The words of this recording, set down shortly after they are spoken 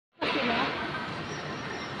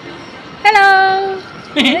Hello!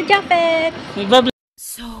 Hello, Japet!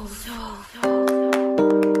 So.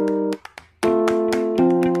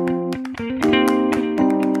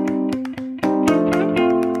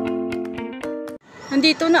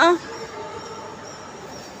 Nandito na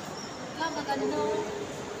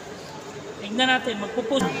Tignan natin,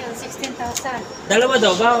 magpupun. Ayun, 16,000. Dalawa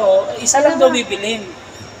daw ba? O isa lang daw bibilhin.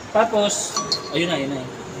 Tapos, ayun na.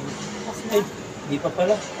 Ay, hindi pa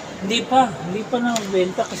pala. Hindi pa na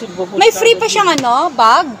benta kasi bubos. May free pa siyang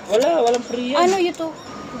bag? Walang free yan. Ano ito?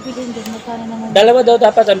 Bibilhin din, magkano naman? Dalawa daw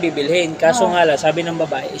dapat ang bibilhin. Kaso nga lang, sabi ng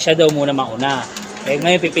babae, siya daw muna mauna. Eh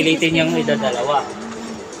ngayon pipilitin niyang idadalawa.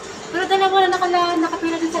 Pero dalawa na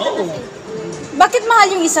nakapila din sa tatas eh. Bakit mahal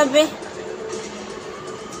yung isa, be?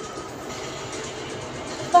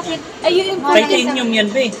 Bakit? Ayun yung parang Titanium yan,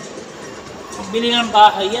 be. Bili ng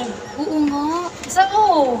bahay yan. Oo nga.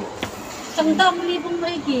 Isang dami libong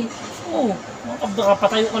maigit. Oo.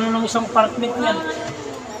 Makapatayo ka na ng isang apartment yan.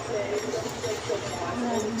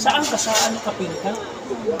 Saan ka? Saan kapinta?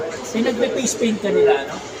 Pinagpe-face paint ka nila,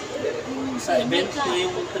 ano? Sa event ko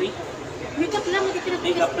yung 3. Makeup lang, hindi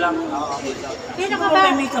Makeup lang. Oo, makeup. Pero Sino ba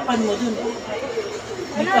may make-upan mo dun?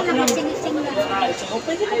 wala naman sinising lang. O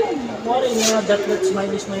pwede ka lang. Wala yung mga dot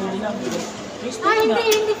smiley lang.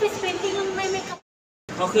 Hindi face painting yung may makeup.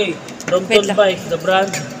 Okay, Brompton buy, the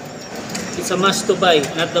brand. It's a must to buy,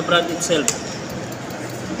 not the brand itself.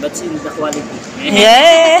 But in the quality.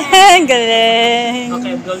 Yeah! Galing!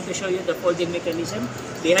 Okay, I'm going to show you the folding mechanism.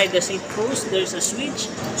 Behind the seat post, there's a switch.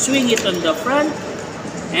 Swing it on the front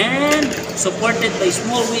and supported by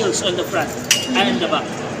small wheels on the front and the back.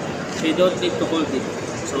 So you don't need to hold it.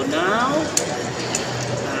 So now,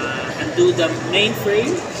 undo the main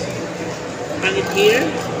frame. Hang it here.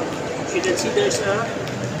 You can see there's a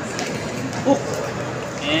hook.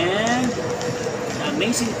 And the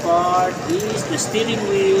amazing part is the steering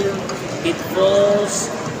wheel. It falls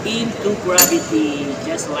into gravity,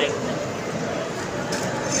 just like that.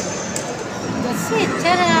 That's it.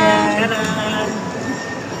 Tara! Ta-da!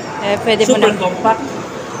 Pwede mo Super na. compact.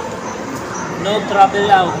 No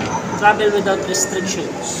travel without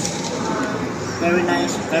restrictions. Very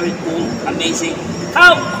nice, very cool, amazing.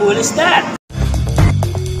 How cool is that?